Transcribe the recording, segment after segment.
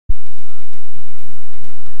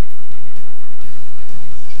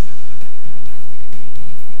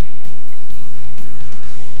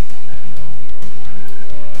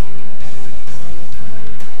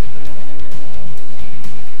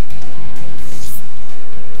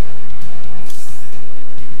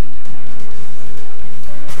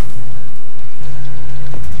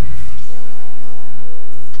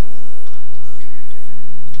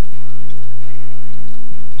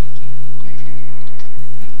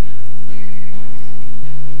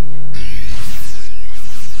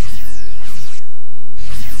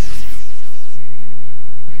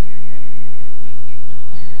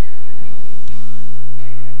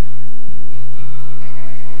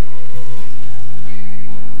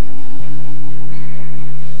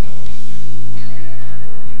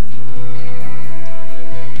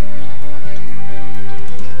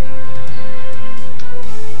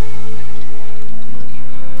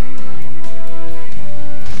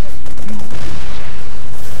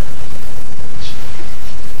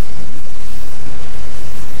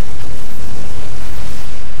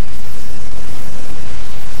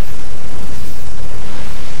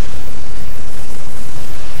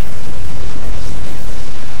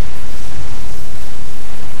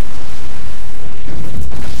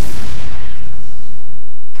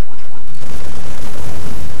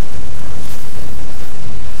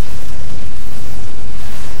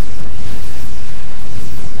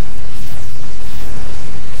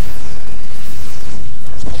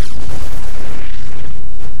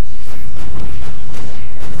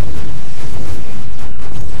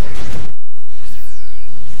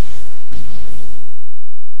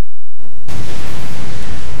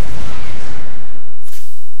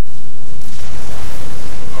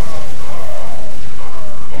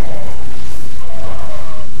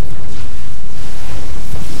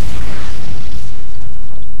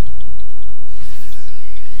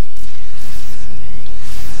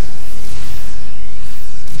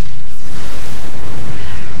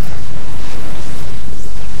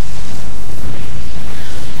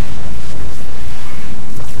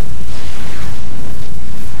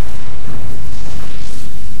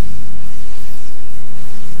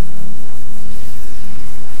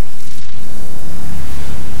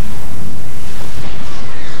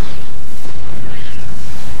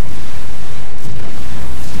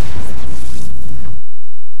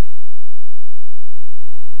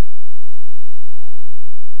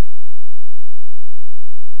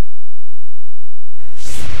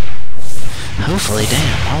Hopefully,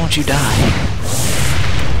 damn, why won't you die?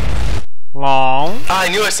 Long. I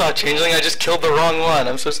knew I saw a changeling, I just killed the wrong one.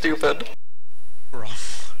 I'm so stupid. Wrong.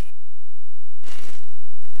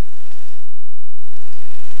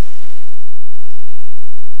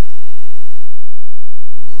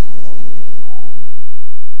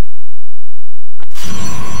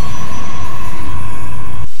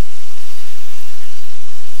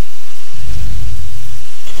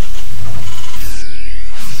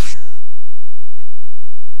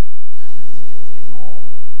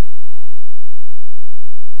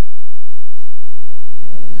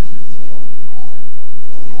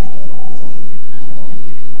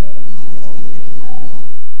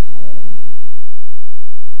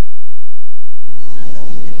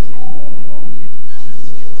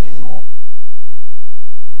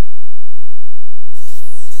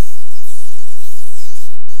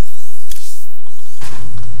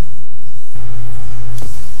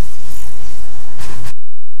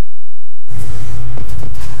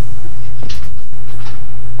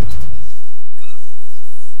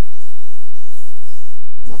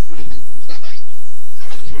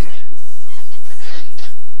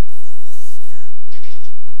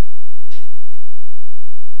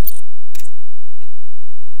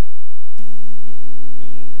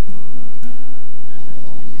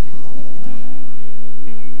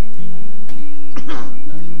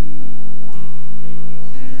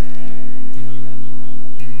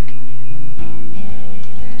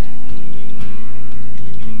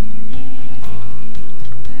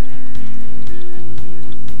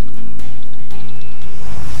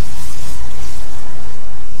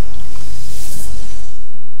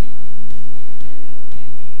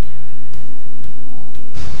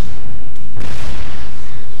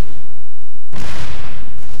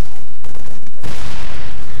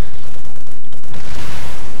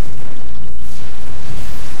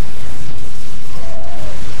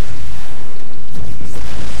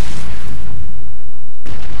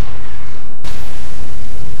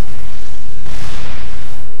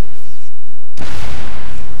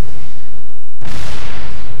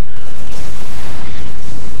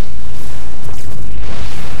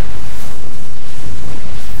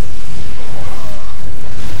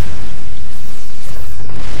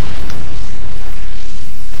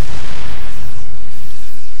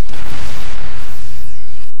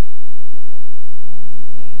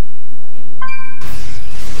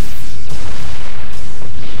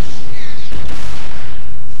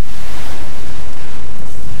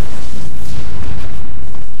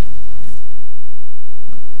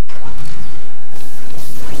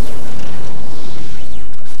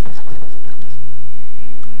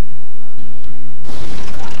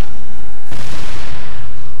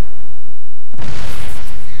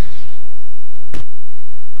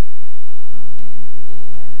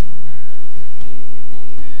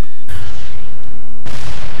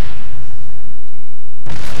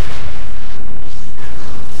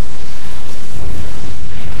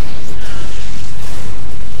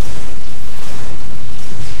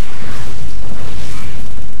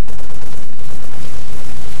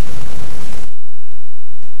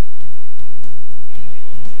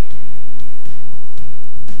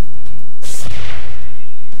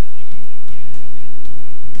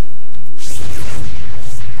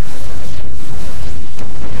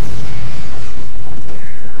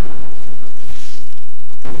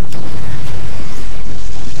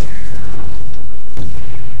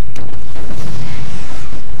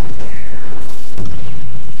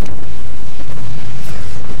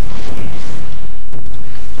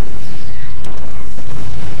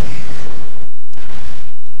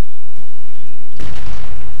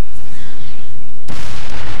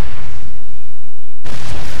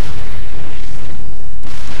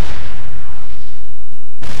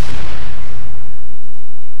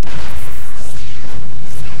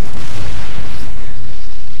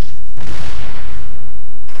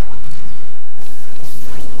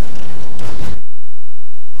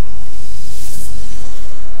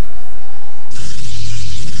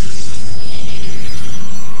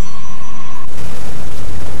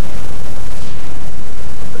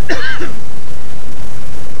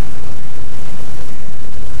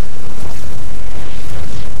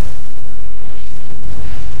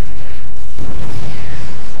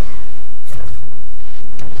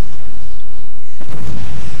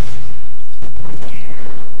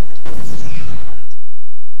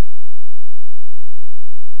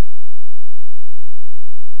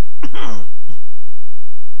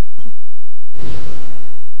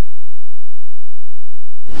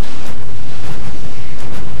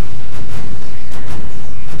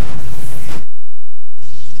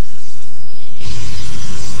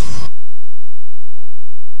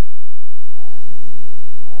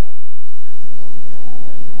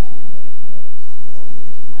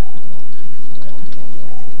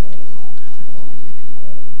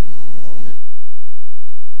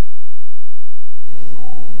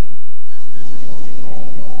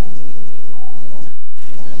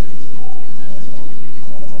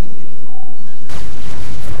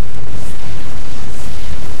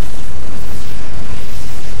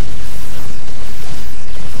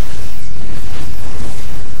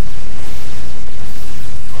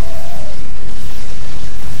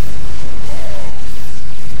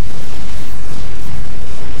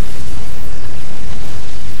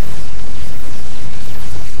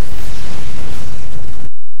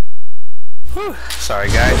 Sorry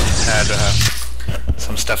guys, had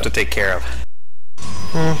some stuff to take care of.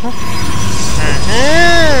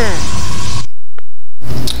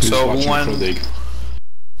 So Who's watching Pro one... League?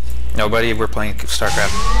 Nobody, we're playing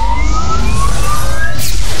StarCraft.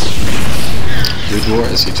 League War,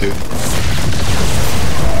 SC2.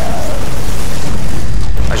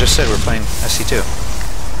 I just said we're playing SC2.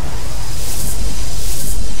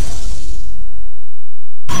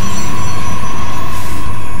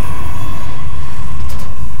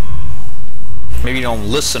 Maybe you don't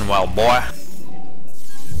listen well, boy.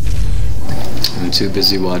 I'm too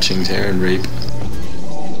busy watching Terran Rape.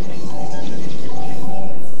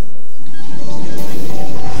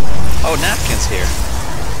 Oh, Napkin's here.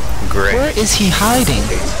 Great. Where is he hiding?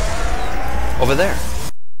 Over there.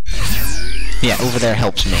 Yeah, over there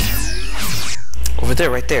helps me. Over there,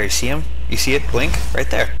 right there. You see him? You see it blink? Right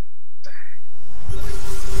there.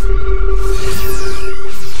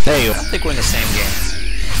 There you I don't think we're in the same game.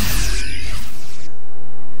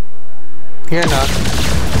 You're not.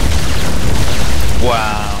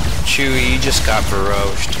 Wow. Chewie, you just got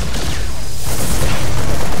barraged.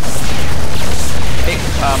 Hey,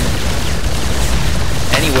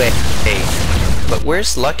 anyway, hey, but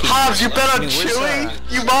where's Lucky? Hobbs, you bet on where's, Chewie?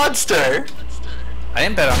 You monster! I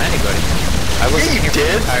didn't bet on anybody. I wasn't Yeah, you here for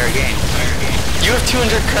the did. entire game. You have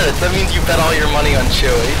 200 credits, that means you bet all your money on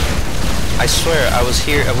Chewie. I swear, I was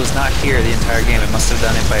here. I was not here the entire game. It must have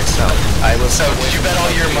done it by itself. I was. So, did you bet all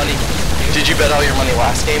your money? Did you bet all your money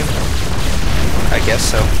last game? I guess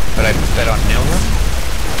so, but I bet on Nilrim.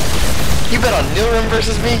 You bet on Nilrim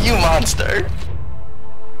versus me? You monster!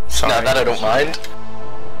 Sorry. No, that I don't mind.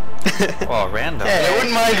 Well, random. And I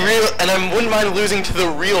wouldn't mind losing to the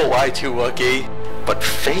real Y2 Wookiee, but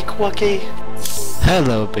fake Wookiee?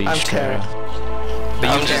 Hello, Beach I'm Terra. But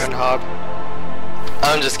I'm you just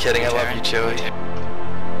I'm just kidding, I love you, Chewie.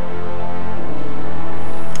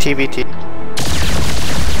 TBT.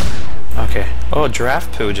 Okay. Oh,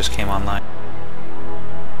 Draft Poo just came online.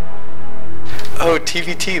 Oh,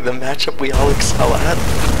 TVT, the matchup we all excel at.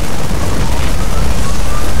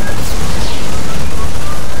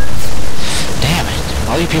 Damn it!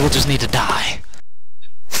 All you people just need to die.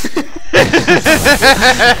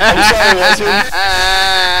 I'm sorry, Wesman.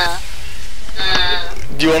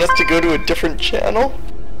 Do you want us to go to a different channel?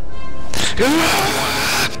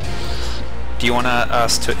 Do you want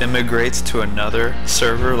us to immigrate to another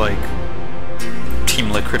server, like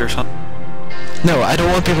Team Liquid or something? No, I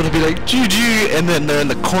don't want people to be like, GG, and then they're in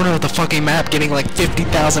the corner of the fucking map getting like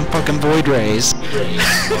 50,000 fucking void rays. Well, you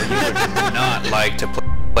would not like to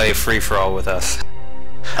play free-for-all with us.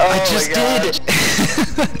 Oh I just did!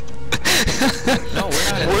 No, we're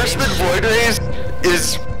not. Worse than Void Rays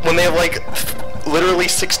is when they have like literally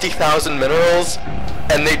 60,000 minerals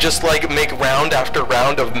and they just like make round after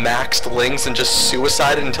round of maxed lings and just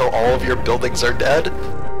suicide until all of your buildings are dead.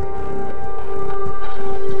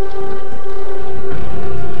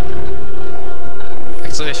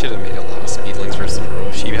 Actually, I should have made a lot of speedlings versus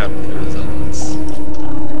Roche. You have those elements.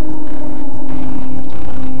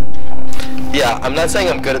 Yeah, I'm not saying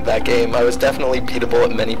I'm good at that game. I was definitely beatable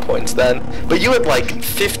at many points then. But you had like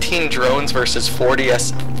 15 drones versus 40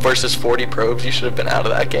 probes. You should have been out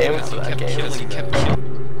of that game. He kept killing.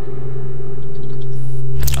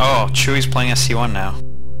 Oh, Chewie's playing SC1 now.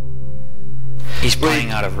 He's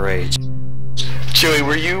playing out of rage.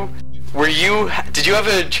 Chewie, did you have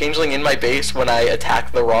a changeling in my base when I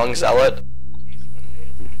attacked the wrong zealot?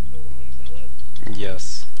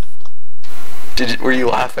 Yes. Were you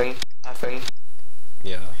laughing?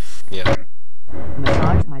 Yeah.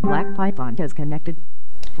 Massage, my black python has connected.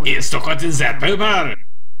 It's got the zapper.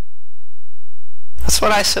 That's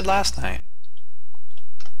what I said last night.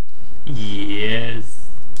 Yes.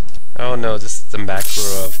 Oh no, just the macro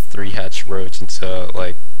of 3-hatch roach into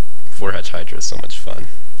like 4-hatch hydra is so much fun.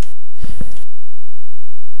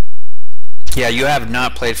 Yeah, you have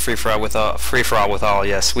not played free-for-all with all.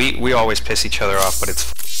 Yes, we always piss each other off, but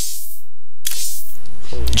it's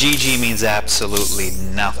GG means absolutely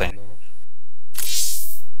nothing.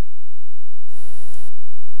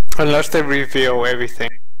 Unless they reveal everything.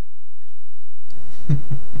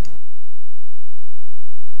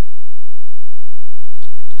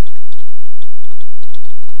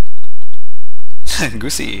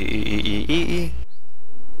 Goosey.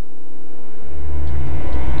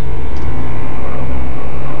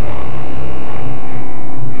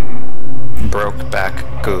 Broke back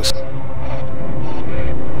goose.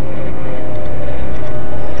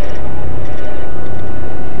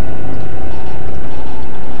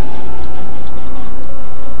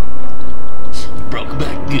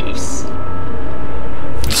 Brokeback Goose.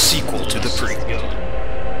 The sequel to the prequel.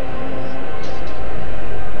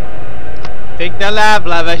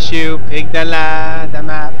 lava shoe, pig the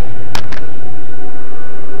map.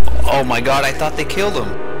 Oh my god, I thought they killed him.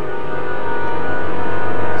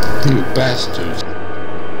 You bastards.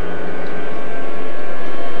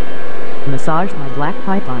 Massage my black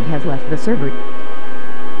python has left the server.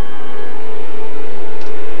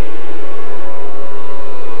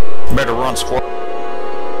 Better run, squad.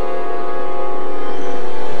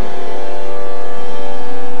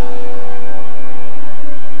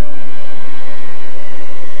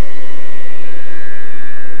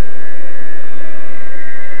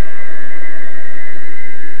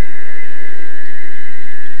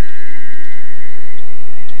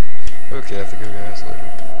 Okay, I think I'll guys later.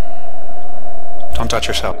 Don't touch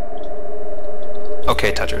yourself.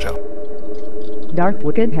 Okay, touch yourself. Darth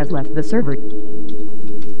Wicked has left the server.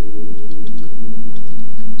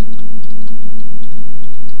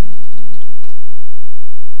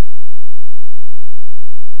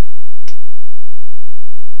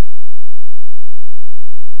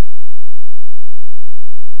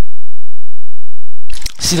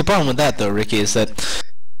 See, the problem with that though, Ricky, is that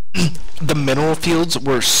the mineral fields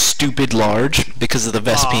were stupid large because of the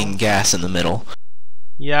Vespine gas in the middle.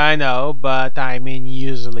 Yeah, I know, but I mean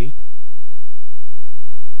usually.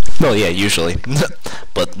 Well, yeah, usually.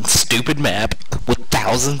 But stupid map with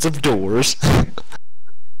thousands of doors.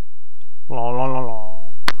 La la la la.